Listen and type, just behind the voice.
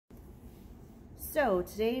So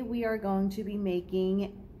today we are going to be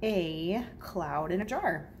making a cloud in a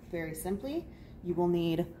jar. Very simply, you will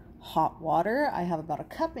need hot water. I have about a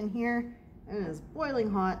cup in here and it is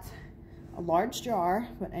boiling hot. A large jar,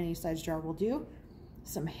 but any size jar will do.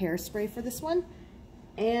 Some hairspray for this one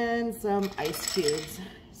and some ice cubes.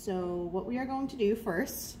 So what we are going to do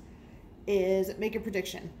first is make a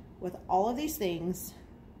prediction. With all of these things,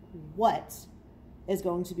 what is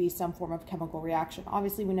going to be some form of chemical reaction?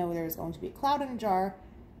 Obviously we know there is going to be a cloud in a jar,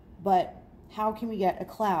 but how can we get a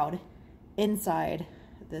cloud inside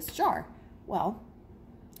this jar? Well,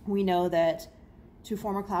 we know that to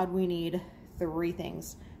form a cloud we need 3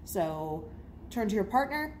 things. So turn to your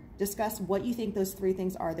partner, discuss what you think those 3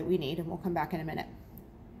 things are that we need, and we'll come back in a minute.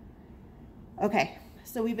 Okay,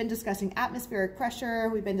 so we've been discussing atmospheric pressure,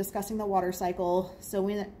 we've been discussing the water cycle. So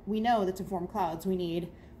we know that to form clouds we need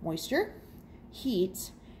moisture,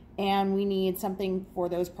 heat, and we need something for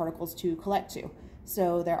those particles to collect to.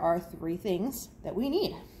 So there are 3 things that we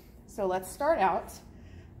need. So let's start out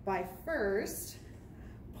by first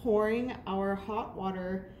pouring our hot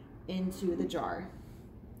water into the jar.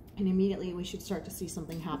 And immediately we should start to see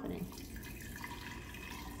something happening.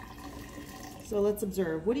 So let's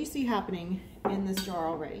observe. What do you see happening in this jar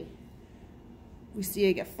already? We see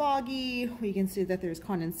it get foggy. We can see that there's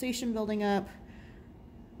condensation building up.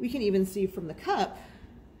 We can even see from the cup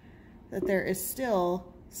that there is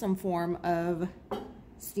still some form of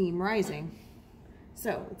steam rising.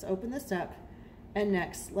 So let's open this up, and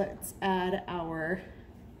next let's add our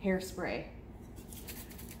hairspray.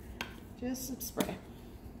 Just some spray.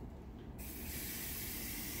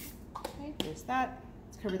 Okay, there's that.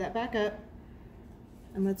 Let's cover that back up,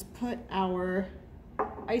 and let's put our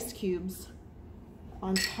ice cubes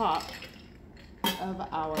on top of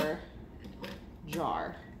our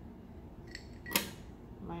jar.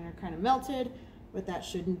 Mine are kind of melted, but that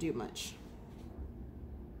shouldn't do much.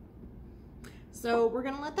 So we're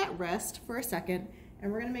gonna let that rest for a second, and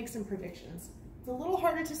we're gonna make some predictions. It's a little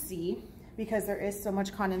harder to see because there is so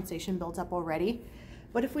much condensation built up already,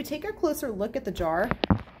 but if we take a closer look at the jar,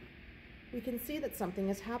 we can see that something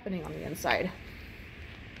is happening on the inside.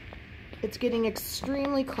 It's getting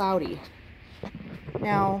extremely cloudy.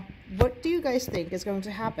 Now, what do you guys think is going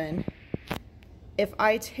to happen if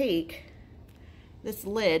I take this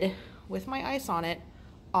lid with my ice on it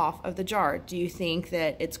off of the jar? Do you think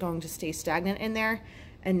that it's going to stay stagnant in there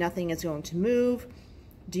and nothing is going to move?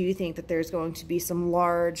 Do you think that there's going to be some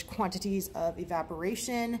large quantities of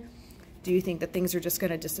evaporation? Do you think that things are just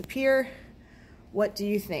going to disappear? What do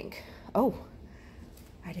you think? Oh,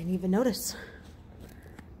 I didn't even notice.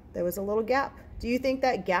 There was a little gap. Do you think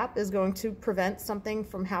that gap is going to prevent something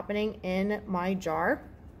from happening in my jar?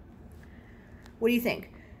 What do you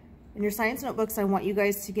think? In your science notebooks, I want you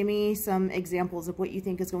guys to give me some examples of what you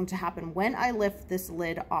think is going to happen when I lift this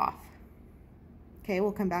lid off. Okay,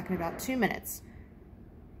 we'll come back in about 2 minutes.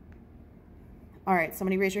 All right,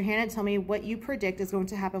 somebody raise your hand and tell me what you predict is going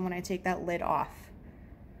to happen when I take that lid off.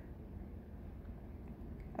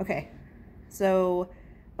 Okay, so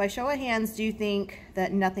by show of hands, do you think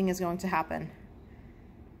that nothing is going to happen?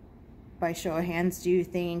 By show of hands, do you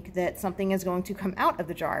think that something is going to come out of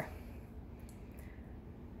the jar?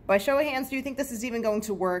 By show of hands, do you think this is even going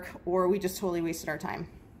to work, or we just totally wasted our time?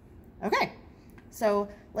 Okay, so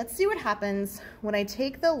let's see what happens when I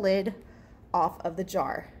take the lid off of the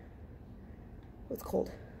jar. Oh, it's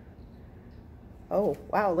cold. Oh,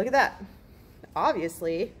 wow, look at that.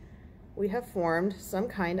 Obviously, we have formed some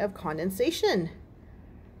kind of condensation.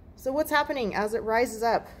 So what's happening as it rises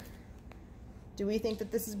up? Do we think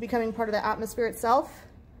that this is becoming part of the atmosphere itself?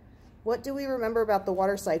 What do we remember about the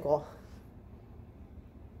water cycle?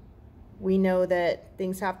 We know that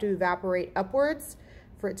things have to evaporate upwards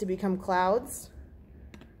for it to become clouds.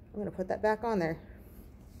 I'm gonna put that back on there.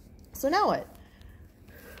 So now what?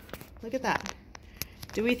 Look at that.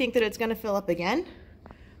 Do we think that it's gonna fill up again?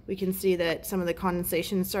 We can see that some of the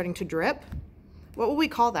condensation is starting to drip. What will we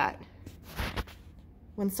call that?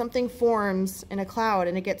 When something forms in a cloud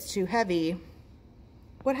and it gets too heavy,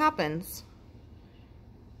 what happens?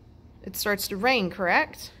 It starts to rain,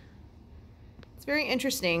 correct? It's very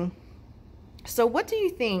interesting. So what do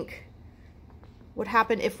you think would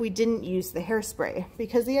happen if we didn't use the hairspray?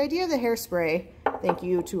 Because the idea of the hairspray, thank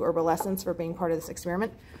you to Herbal Essence for being part of this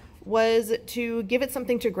experiment, was to give it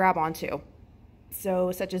something to grab onto.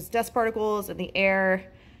 So such as dust particles in the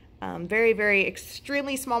air, very, very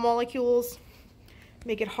extremely small molecules,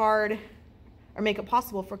 make it hard or make it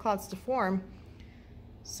possible for clouds to form.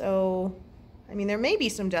 So, I mean, there may be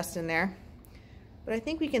some dust in there, but I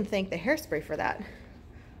think we can thank the hairspray for that.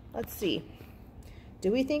 Let's see.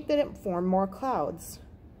 Do we think that it formed more clouds?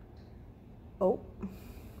 Oh,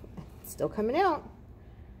 Still coming out.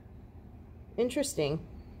 Interesting.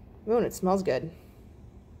 Oh, and it smells good.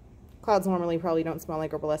 Clouds normally probably don't smell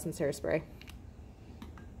like Opalescence hairspray.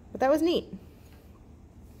 But that was neat.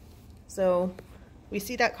 So we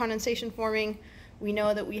see that condensation forming. We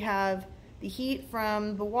know that we have the heat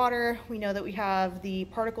from the water. We know that we have the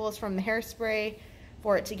particles from the hairspray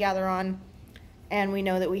for it to gather on. And we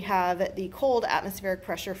know that we have the cold atmospheric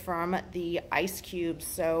pressure from the ice cubes.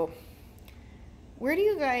 So where do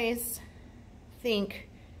you guys think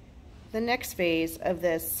the next phase of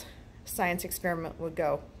this science experiment would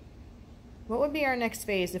go? What would be our next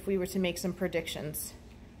phase if we were to make some predictions?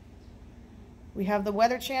 We have the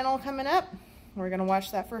Weather Channel coming up. We're going to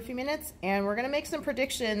watch that for a few minutes, and we're going to make some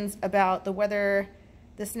predictions about the weather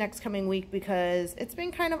this next coming week because it's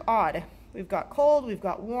been kind of odd. We've got cold, we've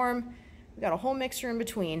got warm, we've got a whole mixture in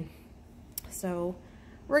between. So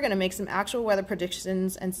we're going to make some actual weather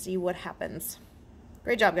predictions and see what happens.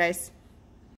 Great job, guys.